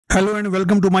Hello and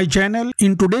welcome to my channel.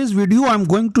 In today's video, I'm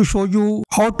going to show you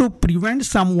how to prevent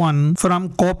someone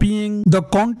from copying the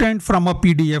content from a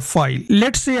PDF file.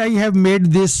 Let's say I have made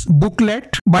this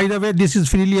booklet. By the way, this is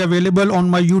freely available on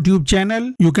my YouTube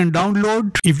channel. You can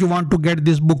download if you want to get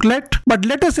this booklet. But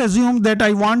let us assume that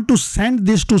I want to send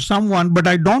this to someone, but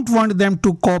I don't want them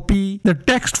to copy the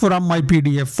text from my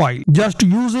PDF file. Just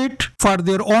use it for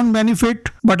their own benefit,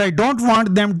 but I don't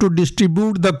want them to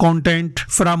distribute the content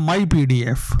from my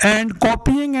PDF. And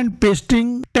copying and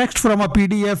pasting text from a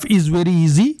PDF is very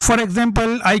easy. For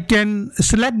example, I can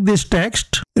select this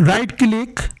text, right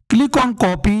click, click on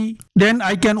copy, then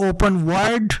I can open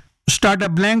Word, start a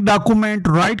blank document,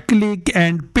 right click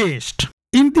and paste.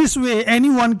 In this way,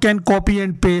 anyone can copy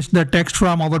and paste the text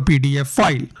from our PDF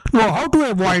file. Now, how to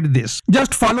avoid this?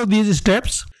 Just follow these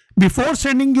steps. Before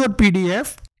sending your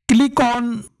PDF, click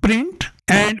on print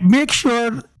and make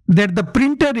sure that the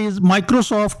printer is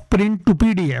Microsoft Print to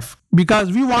PDF,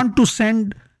 because we want to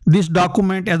send this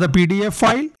document as a PDF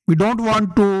file. We don't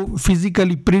want to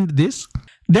physically print this.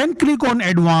 Then click on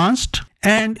Advanced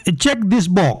and check this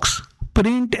box,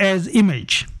 Print as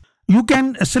Image. You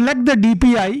can select the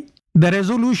DPI, the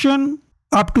resolution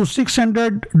up to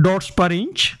 600 dots per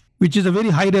inch, which is a very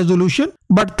high resolution,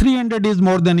 but 300 is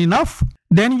more than enough.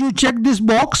 Then you check this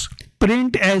box,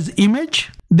 Print as Image.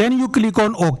 Then you click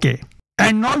on OK.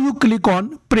 And now you click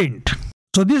on print.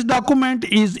 So this document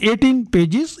is 18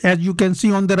 pages, as you can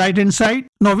see on the right hand side.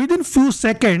 Now within few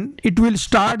seconds, it will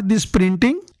start this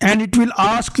printing and it will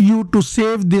ask you to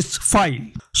save this file.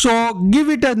 So give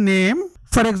it a name,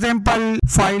 for example,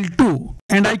 file 2,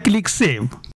 and I click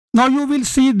save. Now you will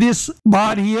see this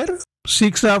bar here,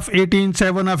 6 of 18,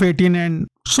 7 of 18 and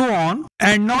so on.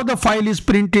 And now the file is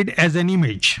printed as an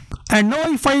image. And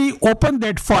now if I open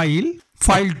that file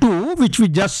 2, which we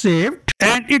just saved,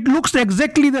 and it looks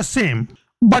exactly the same.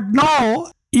 But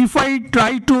now if I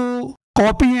try to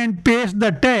copy and paste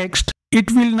the text,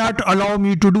 it will not allow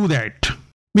me to do that,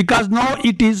 because now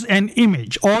it is an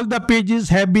image. All the pages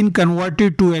have been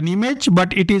converted to an image,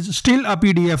 but it is still a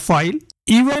PDF file.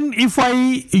 Even if I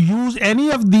use any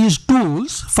of these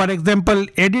tools, for example,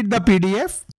 edit the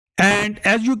PDF, and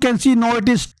as you can see now it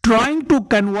is trying to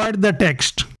convert the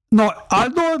text. Now,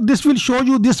 although this will show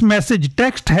you this message,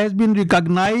 text has been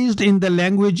recognized in the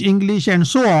language English and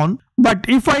so on, but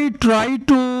if I try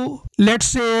to, let's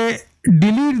say,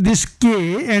 delete this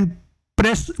K and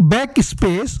press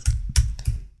backspace,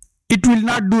 it will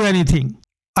not do anything.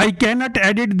 I cannot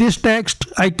edit this text,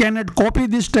 I cannot copy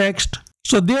this text,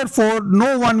 so therefore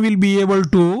no one will be able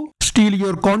to steal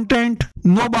your content,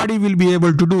 nobody will be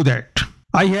able to do that.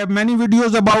 I have many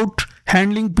videos about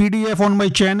handling PDF on my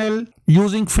channel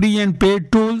using free and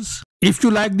paid tools. If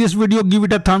you like this video, give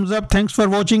it a thumbs up. Thanks for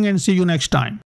watching and see you next time.